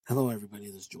Hello, everybody.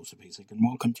 This is Joseph Hasek, and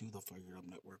welcome to the Fired Up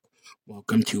Network.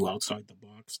 Welcome to Outside the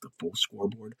Box, the full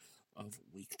scoreboard of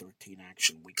Week 13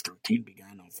 action. Week 13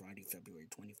 began on Friday, February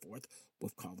 24th,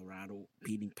 with Colorado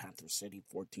beating Panther City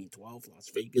 14-12,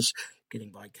 Las Vegas getting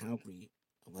by Calgary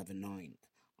 11-9.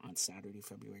 On Saturday,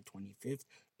 February 25th,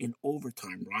 in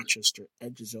overtime, Rochester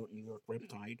edges out New York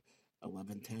Riptide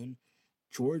 11-10.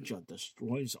 Georgia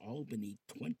destroys Albany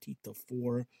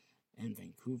 20-4, and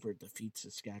Vancouver defeats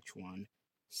Saskatchewan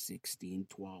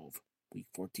 16-12. Week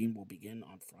 14 will begin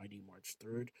on Friday, March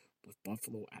 3rd with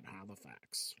Buffalo at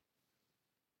Halifax.